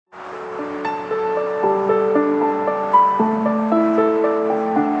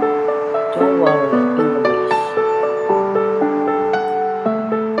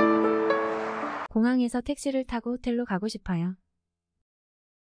공항에서 택시를 타고 호텔로 가고 싶어요.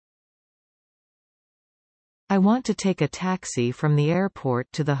 I want to take a taxi from the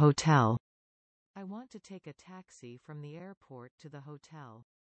airport to the hotel. I want to take a taxi from the airport to the hotel.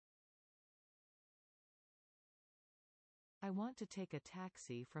 I want to take a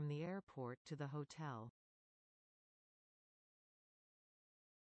taxi from the airport to the hotel.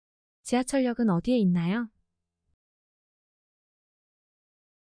 지하철역은 어디에 있나요?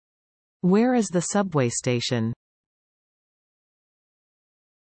 Where is the subway station?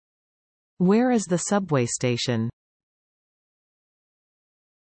 Where is the subway station?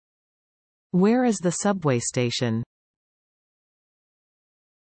 Where is the subway station?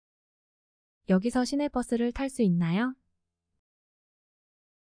 여기서 시내버스를 탈 수 있나요?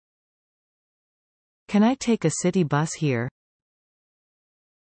 Can I take a city bus here?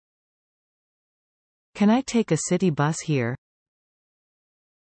 Can I take a city bus here?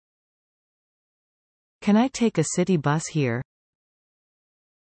 Can I take a city bus here?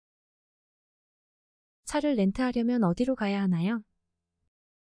 차를 렌트하려면 어디로 가야 하나요?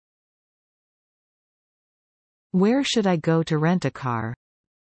 Where should I go to rent a car?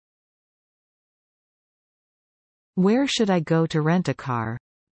 Where should I go to rent a car?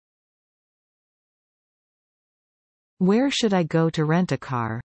 Where should I go to rent a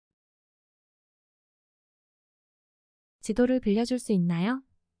car? 지도를 빌려줄 수 있나요?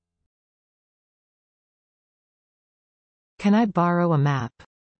 Can I borrow a map?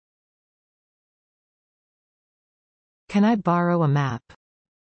 Can I borrow a map?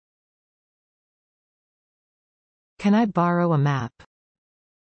 Can I borrow a map?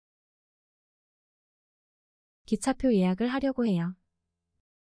 기차표 예약을 하려고 해요.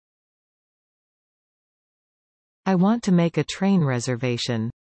 I want to make a train reservation.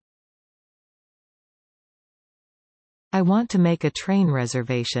 I want to make a train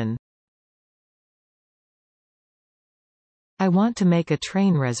reservation. I want to make a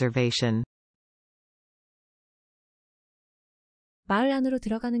train reservation. 마을 안으로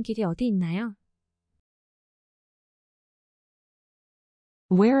들어가는 길이 어디 있나요?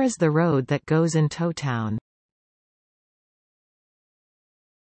 Where is the road that goes into town?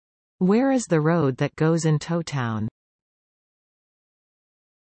 Where is the road that goes into town?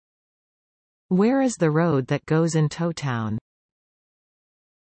 Where is the road that goes into town?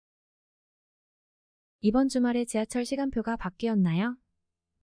 이번 주말에 지하철 시간표가 바뀌었나요?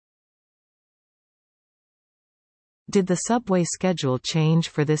 Did the subway schedule change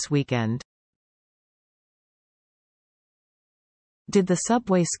for this weekend? Did the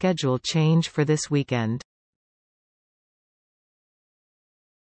subway schedule change for this weekend?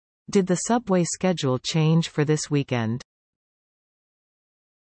 Did the subway schedule change for this weekend?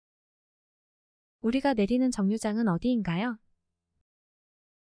 우리가 내리는 정류장은 어디인가요?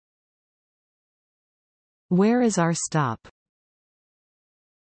 Where is our stop?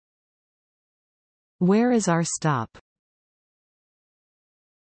 Where is our stop?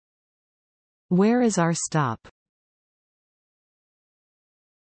 Where is our stop?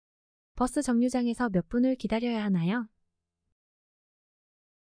 버스 정류장에서 몇 분을 기다려야 하나요?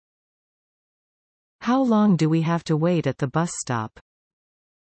 How long do we have to wait at the bus stop?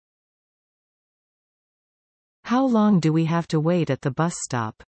 How long do we have to wait at the bus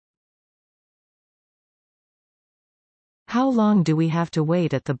stop? How long do we have to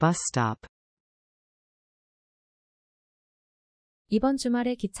wait at the bus stop? 이번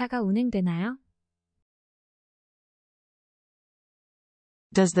주말에 기차가 운행되나요?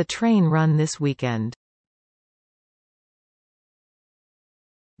 Does the train run this weekend?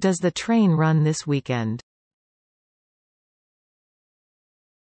 Does the train run this weekend?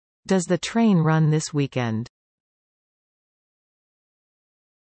 Does the train run this weekend?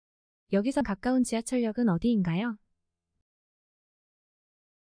 여기서 가까운 지하철역은 어디인가요?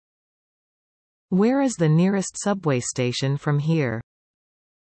 Where is the nearest subway station from here?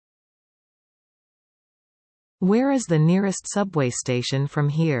 Where is the nearest subway station from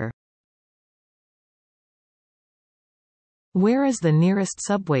here? Where is the nearest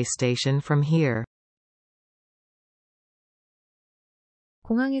subway station from here?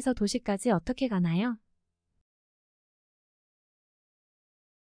 공항에서 도시까지 어떻게 가나요?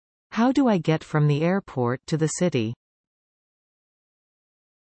 How do I get from the airport to the city?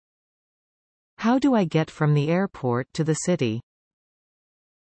 How do I get from the airport to the city?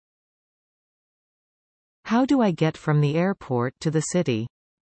 How do I get from the airport to the city?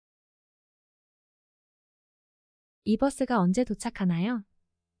 이 버스가 언제 도착하나요?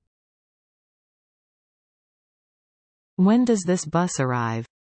 When does this bus arrive?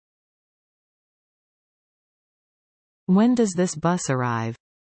 When does this bus arrive?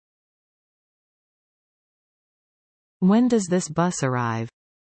 When does this bus arrive?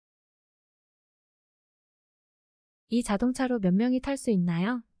 이 자동차로 몇 명이 탈 수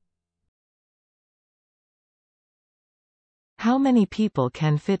있나요? How many people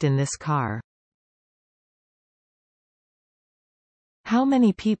can fit in this car? How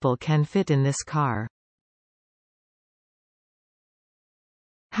many people can fit in this car?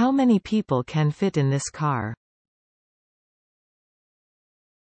 How many people can fit in this car?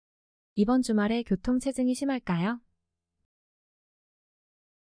 이번 주말에 교통체증이 심할까요?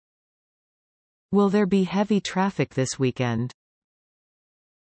 Will there be heavy traffic this weekend?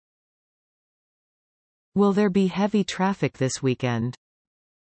 Will there be heavy traffic this weekend?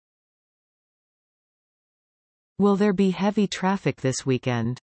 Will there be heavy traffic this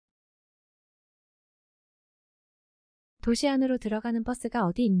weekend? 도시 안으로 들어가는 버스가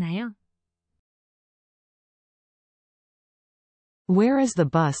어디 있나요? Where is the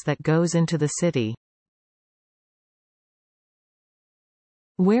bus that goes into the city?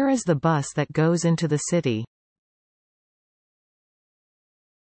 Where is the bus that goes into the city?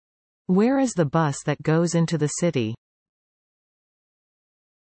 Where is the bus that goes into the city?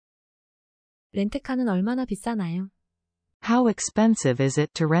 렌트카는 얼마나 비싸나요? How expensive is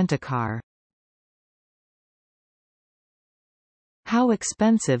it to rent a car? How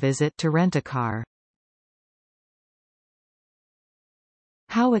expensive is it to rent a car?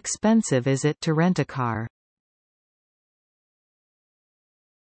 How expensive is it to rent a car?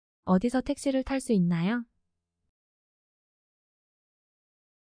 어디서 택시를 탈 수 있나요?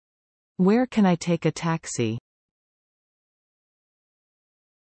 Where can I take a taxi?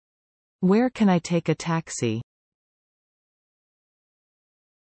 Where can I take a taxi?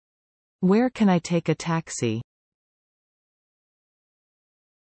 Where can I take a taxi?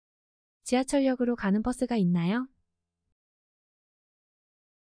 지하철역으로 가는 버스가 있나요?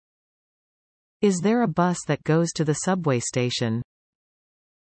 Is there a bus that goes to the subway station?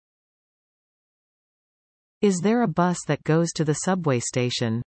 Is there a bus that goes to the subway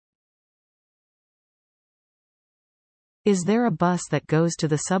station? Is there a bus that goes to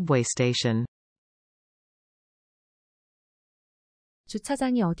the subway station?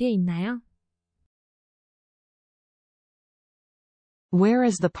 주차장이 어디에 있나요? Where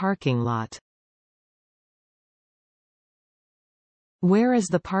is the parking lot? Where is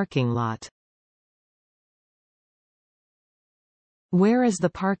the parking lot? Where is the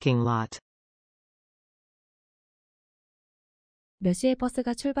parking lot? 몇 시에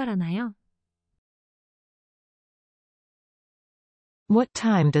버스가 출발하나요? What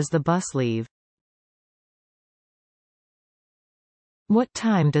time does the bus leave? What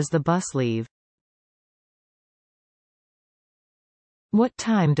time does the bus leave? What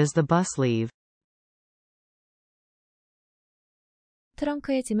time does the bus leave?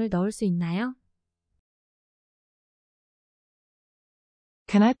 트렁크에 짐을 넣을 수 있나요?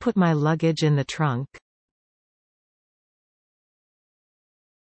 Can I put my luggage in the trunk?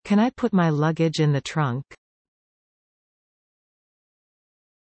 Can I put my luggage in the trunk?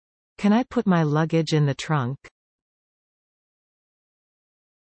 Can I put my luggage in the trunk?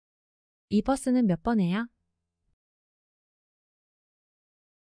 이 버스는 몇 번에요?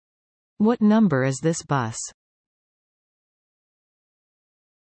 What number is this bus?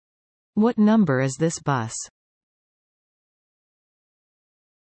 What number is this bus?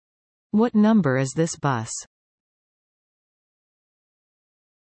 What number is this bus?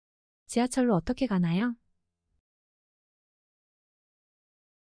 지하철로 어떻게 가나요?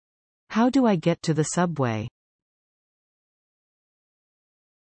 How do I get to the subway?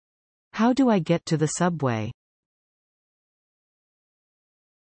 How do I get to the subway?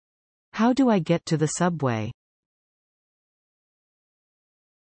 How do I get to the subway?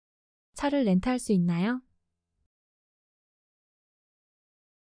 차를 렌트할 수 있나요?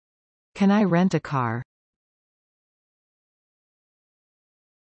 Can I rent a car?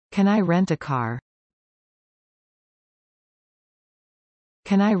 Can I rent a car?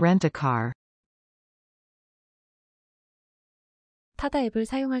 Can I rent a car? 타다 앱을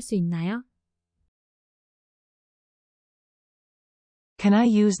사용할 수 있나요? Can I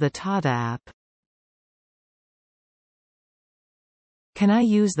use the Tada app? Can I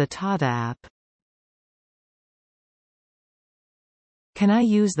use the Tada app? Can I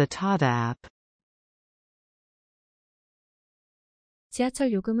use the Tada app?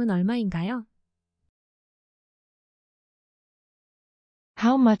 지하철 요금은 얼마인가요?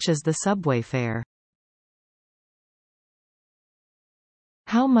 How much is the subway fare?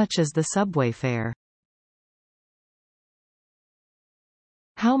 How much is the subway fare?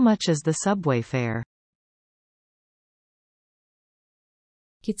 How much is the subway fare?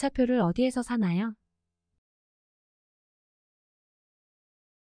 기차표를 어디에서 사나요?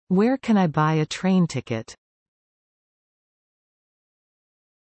 Where can I buy a train ticket?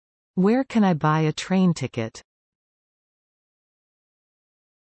 Where can I buy a train ticket?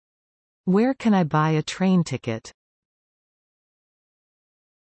 Where can I buy a train ticket?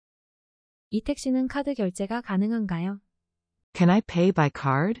 이 택시는 카드 결제가 가능한가요? Can I pay by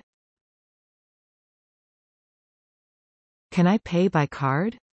card? Can I pay by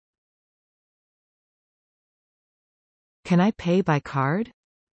card? Can I pay by card?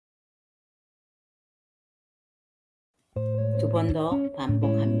 두 번 더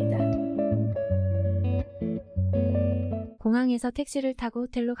반복합니다. 공항에서 택시를 타고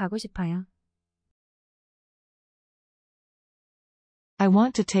호텔로 가고 싶어요. I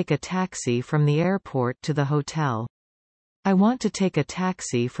want to take a taxi from the airport to the hotel. I want to take a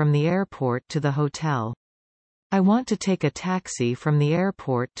taxi from the airport to the hotel. I want to take a taxi from the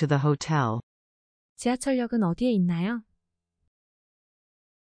airport to the hotel. 지하철역은 어디에 있나요?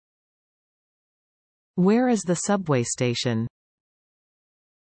 Where is the subway station?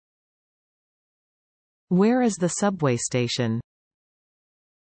 Where is the subway station?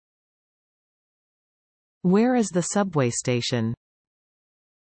 Where is the subway station?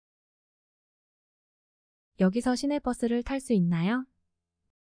 여기서 시내버스를 탈 수 있나요?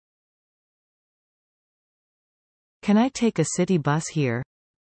 Can I take a city bus here?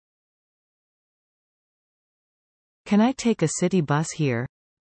 Can I take a city bus here?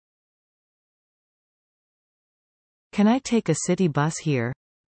 Can I take a city bus here?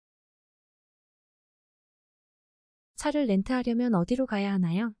 차를 렌트하려면 어디로 가야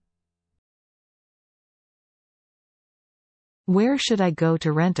하나요? Where should I go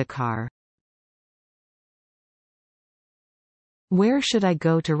to rent a car? Where should I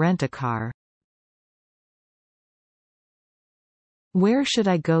go to rent a car? Where should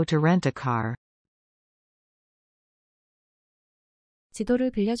I go to rent a car?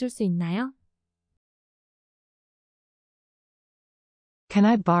 지도를 빌려줄 수 있나요? Can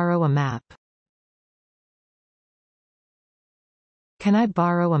I borrow a map? Can I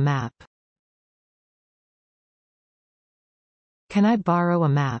borrow a map? Can I borrow a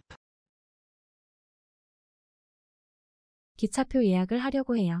map? 기차표 예약을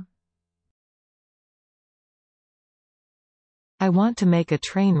하려고 해요. I want to make a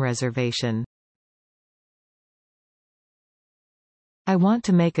train reservation. I want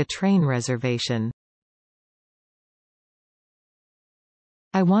to make a train reservation.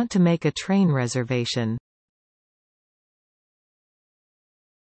 I want to make a train reservation.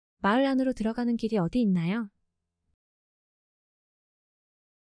 마을 안으로 들어가는 길이 어디 있나요?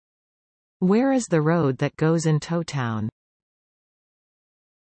 Where is the road that goes into town?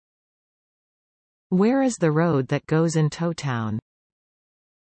 Where is the road that goes into town?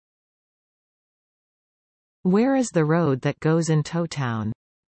 Where is the road that goes into town?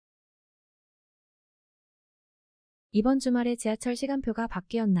 이번 주말에 지하철 시간표가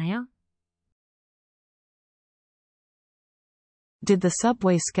바뀌었나요? Did the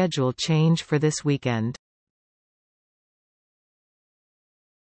subway schedule change for this weekend?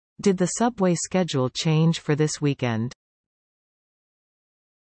 Did the subway schedule change for this weekend?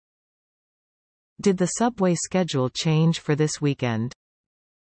 Did the subway schedule change for this weekend?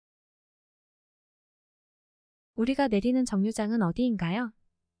 우리가 내리는 정류장은 어디인가요?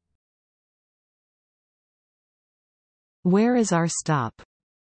 Where is our stop?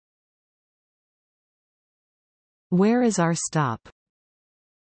 Where is our stop?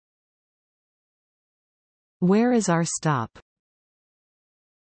 Where is our stop?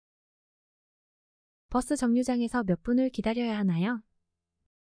 버스 정류장에서 몇 분을 기다려야 하나요?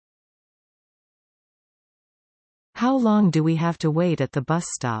 How long do we have to wait at the bus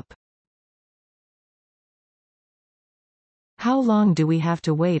stop? How long do we have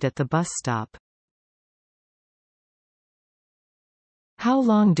to wait at the bus stop? How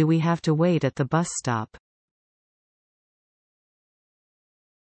long do we have to wait at the bus stop?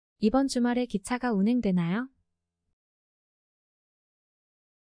 이번 주말에 기차가 운행되나요?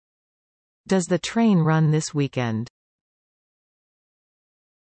 Does the train run this weekend?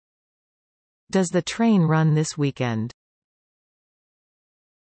 Does the train run this weekend?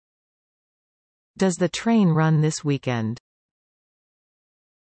 Does the train run this weekend?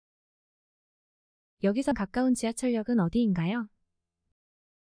 여기서 가까운 지하철역은 어디인가요?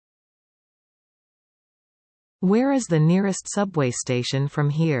 Where is the nearest subway station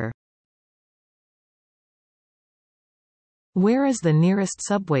from here? Where is the nearest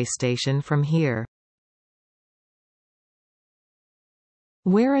subway station from here?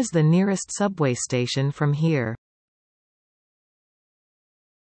 Where is the nearest subway station from here?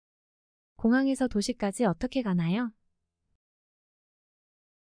 공항에서 도시까지 어떻게 가나요?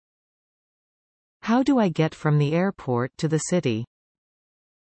 How do I get from the airport to the city?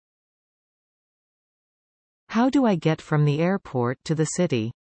 How do I get from the airport to the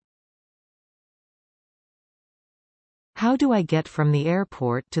city? How do I get from the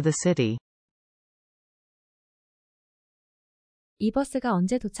airport to the city? 이 버스가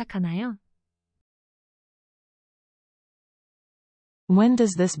언제 도착하나요? When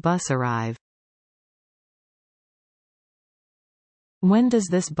does this bus arrive? When does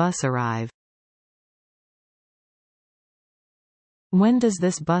this bus arrive? When does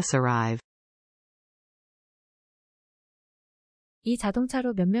this bus arrive? 이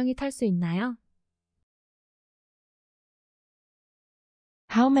자동차로 몇 명이 탈 수 있나요?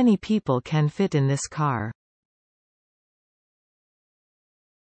 How many people can fit in this car?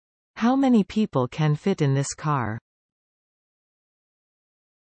 How many people can fit in this car?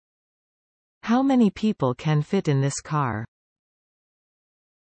 How many people can fit in this car?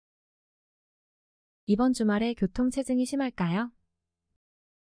 이번 주말에 교통체증이 심할까요?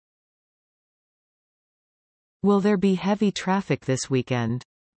 Will there be heavy traffic this weekend?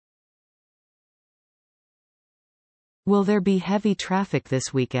 Will there be heavy traffic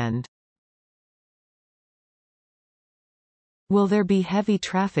this weekend? Will there be heavy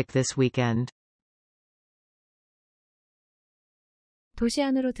traffic this weekend? 도시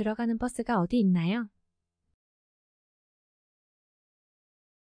안으로 들어가는 버스가 어디 있나요?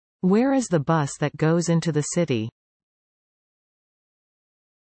 Where is the bus that goes into the city?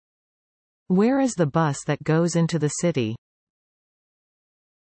 Where is the bus that goes into the city?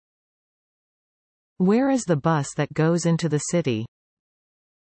 Where is the bus that goes into the city?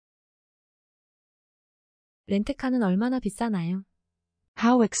 렌트카는 얼마나 비싸나요?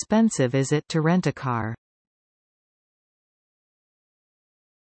 How expensive is it to rent a car?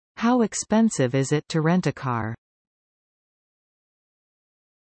 How expensive is it to rent a car?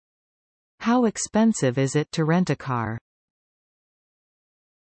 How expensive is it to rent a car?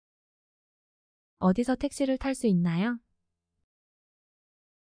 어디서 택시를 탈 수 있나요?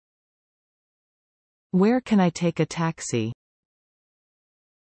 Where can I take a taxi?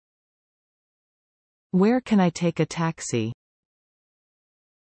 Where can I take a taxi?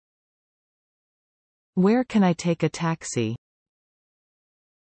 Where can I take a taxi?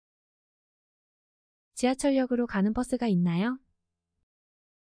 지하철역으로 가는 버스가 있나요?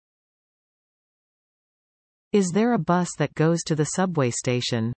 Is there a bus that goes to the subway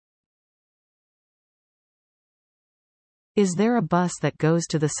station? Is there a bus that goes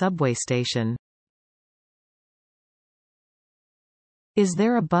to the subway station? Is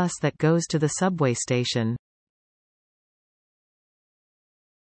there a bus that goes to the subway station?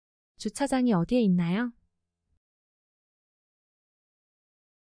 주차장이 어디에 있나요?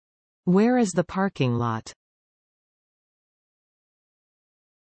 Where is the parking lot?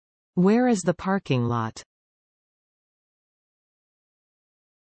 Where is the parking lot?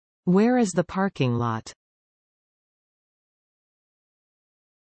 Where is the parking lot?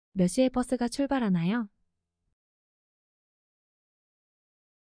 몇 시에 버스가 출발하나요?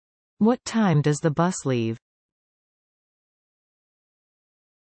 What time does the bus leave?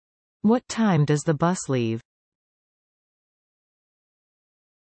 What time does the bus leave?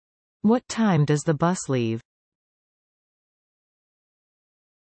 What time does the bus leave?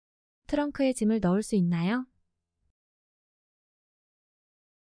 트렁크에 짐을 넣을 수 있나요?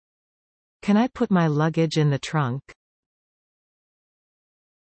 Can I put my luggage in the trunk?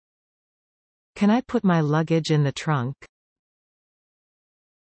 Can I put my luggage in the trunk?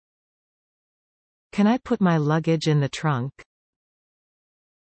 Can I put my luggage in the trunk?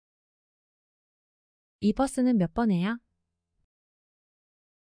 이 버스는 몇 번에요?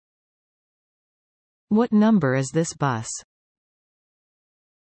 What number is this bus?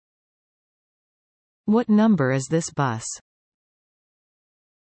 What number is this bus?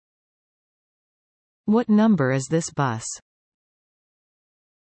 What number is this bus?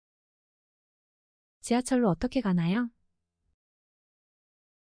 지하철로 어떻게 가나요?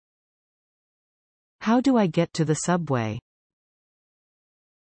 How do I get to the subway?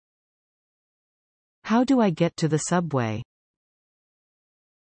 How do I get to the subway?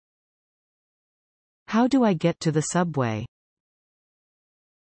 How do I get to the subway?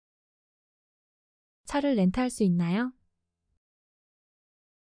 차를 렌트할 수 있나요?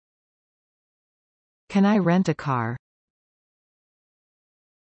 Can I rent a car?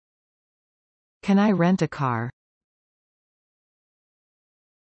 Can I rent a car?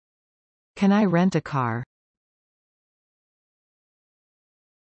 Can I rent a car?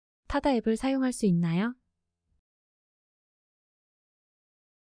 타다 앱을 사용할 수 있나요?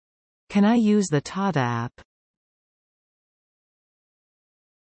 Can I use the Tada app?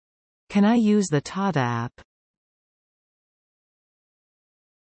 Can I use the Tata app?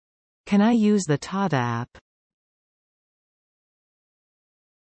 Can I use the Tata app?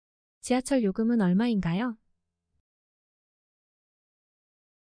 지하철 요금은 얼마인가요?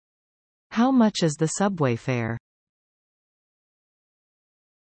 How much is the subway fare?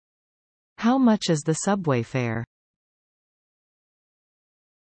 How much is the subway fare?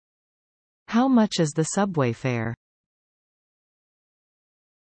 How much is the subway fare?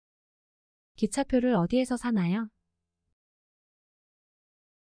 기차표를 어디에서 사나요?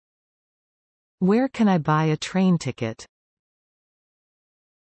 Where can I buy a train ticket?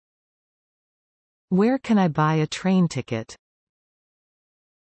 Where can I buy a train ticket?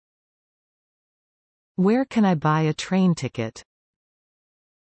 Where can I buy a train ticket?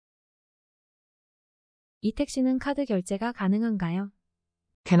 이 택시는 카드 결제가 가능한가요?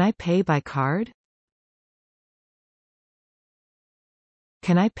 Can I pay by card?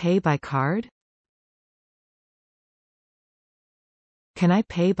 Can I pay by card? Can I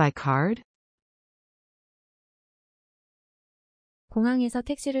pay by card? 공항에서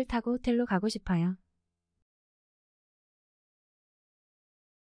택시를 타고 호텔로 가고 싶어요.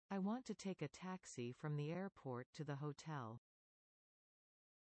 I want to take a taxi from the airport to the hotel.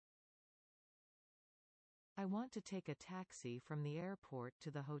 I want to take a taxi from the airport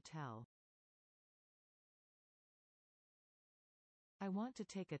to the hotel. I want to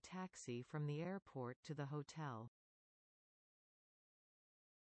take a taxi from the airport to the hotel.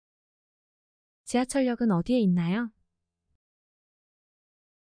 지하철역은 어디에 있나요?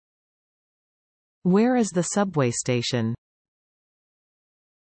 Where is the subway station?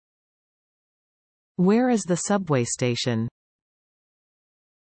 Where is the subway station?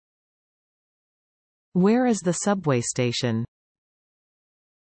 Where is the subway station?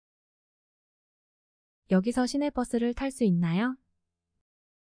 여기서 시내버스를 탈 수 있나요?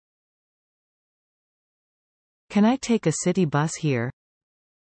 Can I take a city bus here?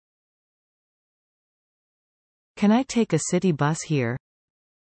 Can I take a city bus here?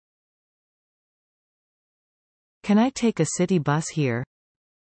 Can I take a city bus here?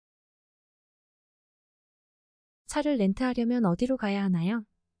 차를 렌트하려면 어디로 가야 하나요?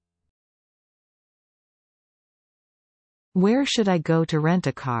 Where should I go to rent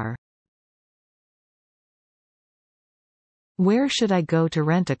a car? Where should I go to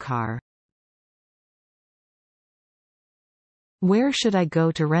rent a car? Where should I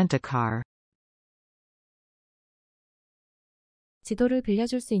go to rent a car? 지도를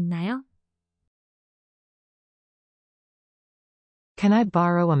빌려줄 수 있나요? Can I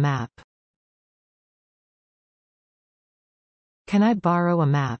borrow a map? Can I borrow a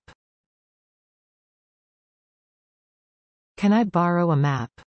map? Can I borrow a map?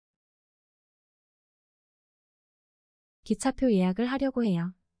 기차표 예약을 하려고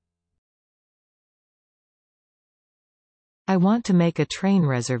해요. I want to make a train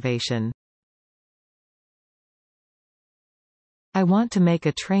reservation. I want to make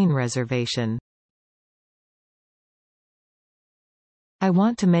a train reservation. I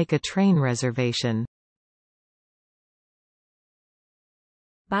want to make a train reservation.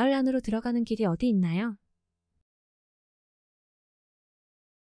 마을 안으로 들어가는 길이 어디 있나요?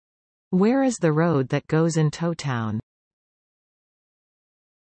 Where is the road that goes into town?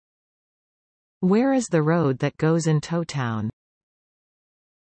 Where is the road that goes into town?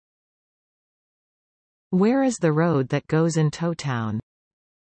 Where is the road that goes into town?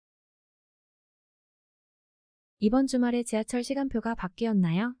 이번 주말에 지하철 시간표가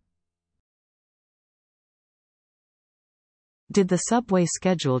바뀌었나요? Did the subway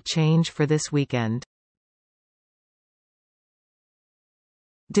schedule change for this weekend?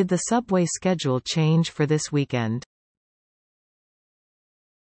 Did the subway schedule change for this weekend?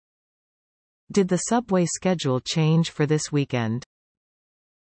 Did the subway schedule change for this weekend?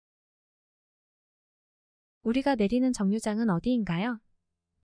 우리가 내리는 정류장은 어디인가요?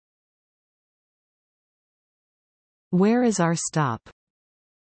 Where is our stop?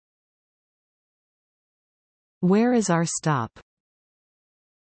 Where is our stop?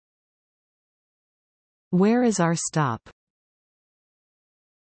 Where is our stop?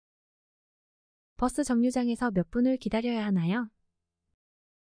 버스 정류장에서 몇 분을 기다려야 하나요?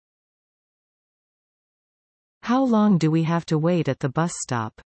 How long do we have to wait at the bus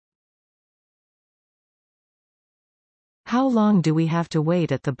stop? How long do we have to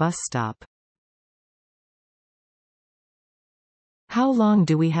wait at the bus stop? How long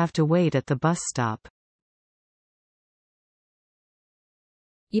do we have to wait at the bus stop?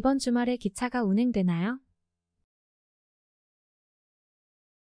 이번 주말에 기차가 운행되나요?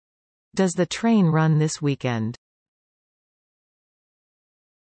 Does the train run this weekend?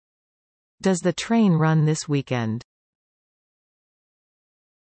 Does the train run this weekend?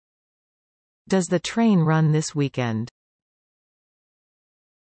 Does the train run this weekend?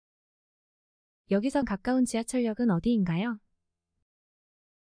 여기서 가까운 지하철역은 어디인가요?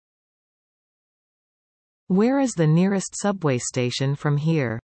 Where is the nearest subway station from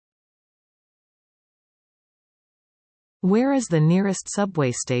here? Where is the nearest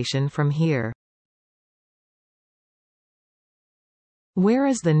subway station from here? Where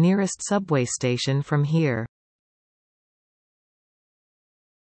is the nearest subway station from here?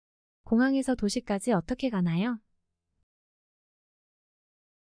 공항에서 도시까지 어떻게 가나요?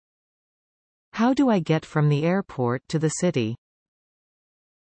 How do I get from the airport to the city?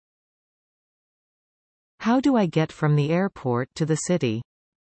 How do I get from the airport to the city?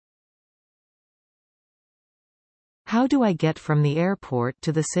 How do I get from the airport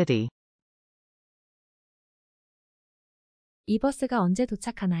to the city? 이 버스가 언제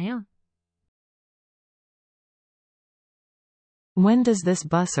도착하나요? When does this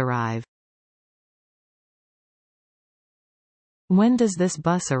bus arrive? When does this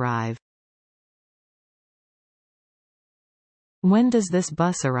bus arrive? When does this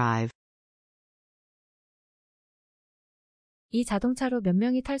bus arrive? 이 자동차로 몇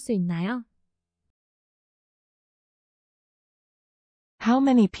명이 탈 수 있나요? How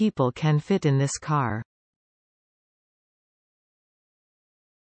many people can fit in this car?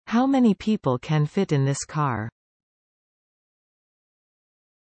 How many people can fit in this car?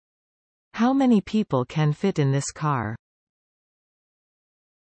 How many people can fit in this car?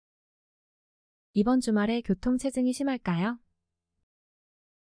 이번 주말에 교통체증이 심할까요?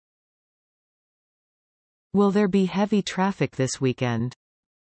 Will there be heavy traffic this weekend?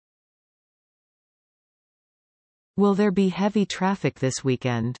 Will there be heavy traffic this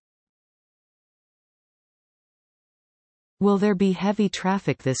weekend? Will there be heavy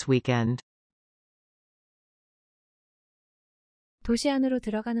traffic this weekend? 도시 안으로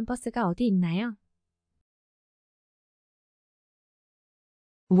들어가는 버스가 어디 있나요?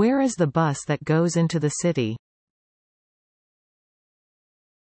 Where is the bus that goes into the city?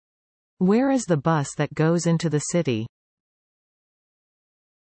 Where is the bus that goes into the city?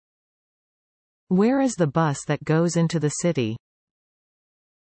 Where is the bus that goes into the city?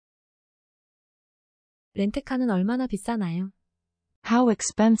 렌트카는 얼마나 비싸나요? How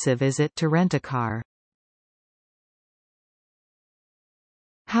expensive is it to rent a car?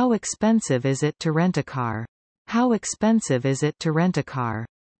 How expensive is it to rent a car? How expensive is it to rent a car?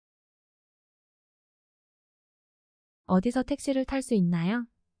 어디서 택시를 탈 수 있나요?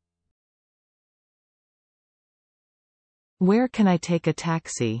 Where can I take a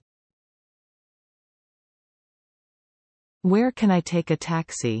taxi? Where can I take a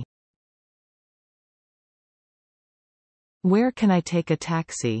taxi? Where can I take a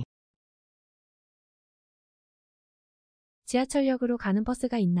taxi? 지하철역으로 가는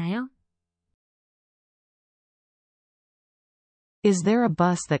버스가 있나요? Is there a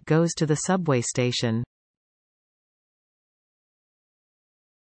bus that goes to the subway station?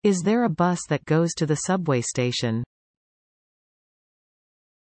 Is there a bus that goes to the subway station?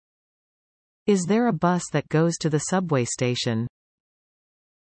 Is there a bus that goes to the subway station?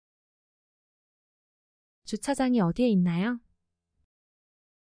 주차장이 어디에 있나요?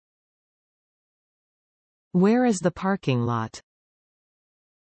 Where is the parking lot?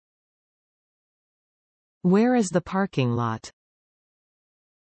 Where is the parking lot?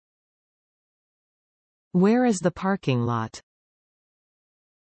 Where is the parking lot?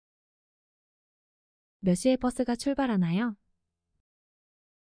 몇 시에 버스가 출발하나요?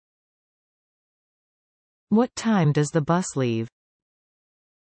 What time does the bus leave?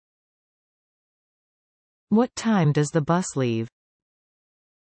 What time does the bus leave?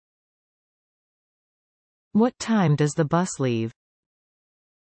 What time does the bus leave?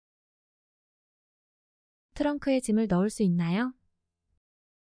 트렁크에 짐을 넣을 수 있나요?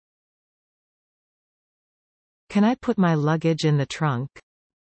 Can I put my luggage in the trunk?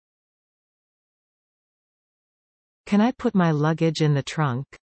 Can I put my luggage in the trunk?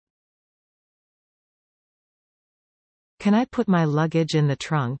 Can I put my luggage in the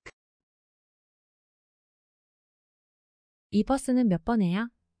trunk? 이 버스는 몇 번에요?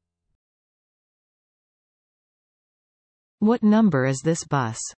 What number is this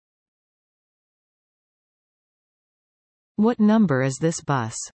bus? What number is this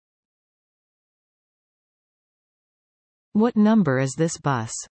bus? What number is this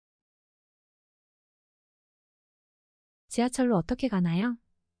bus? 지하철로 어떻게 가나요?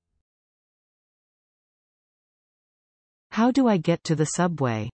 How do I get to the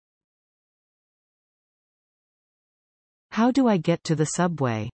subway? How do I get to the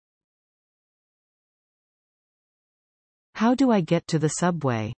subway? How do I get to the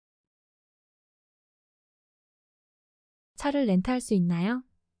subway? 차를 렌트할 수 있나요?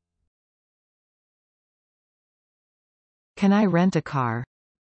 Can I rent a car?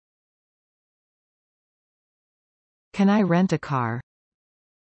 Can I rent a car?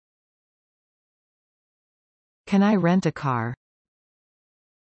 Can I rent a car?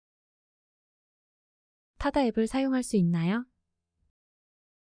 타다 앱을 사용할 수 있나요?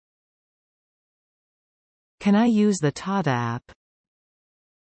 Can I use the Tada app?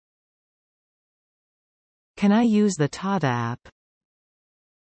 Can I use the Tada app?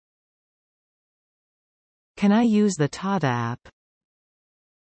 Can I use the Tada app?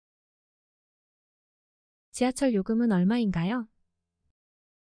 지하철 요금은 얼마인가요?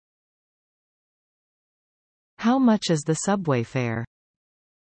 How much is the subway fare?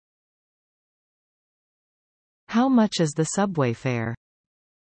 How much is the subway fare?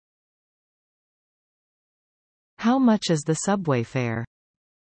 How much is the subway fare?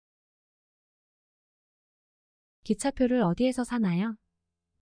 기차표를 어디에서 사나요?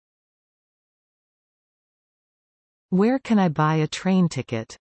 Where can I buy a train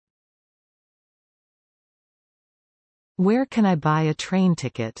ticket? Where can I buy a train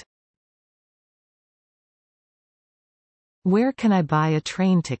ticket? Where can I buy a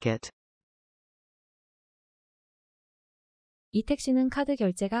train ticket? 이 택시는 카드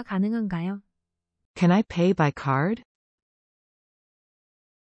결제가 가능한가요? Can I pay by card?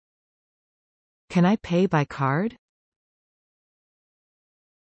 Can I pay by card?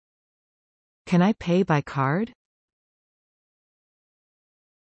 Can I pay by card?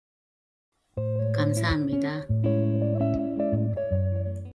 감사합니다.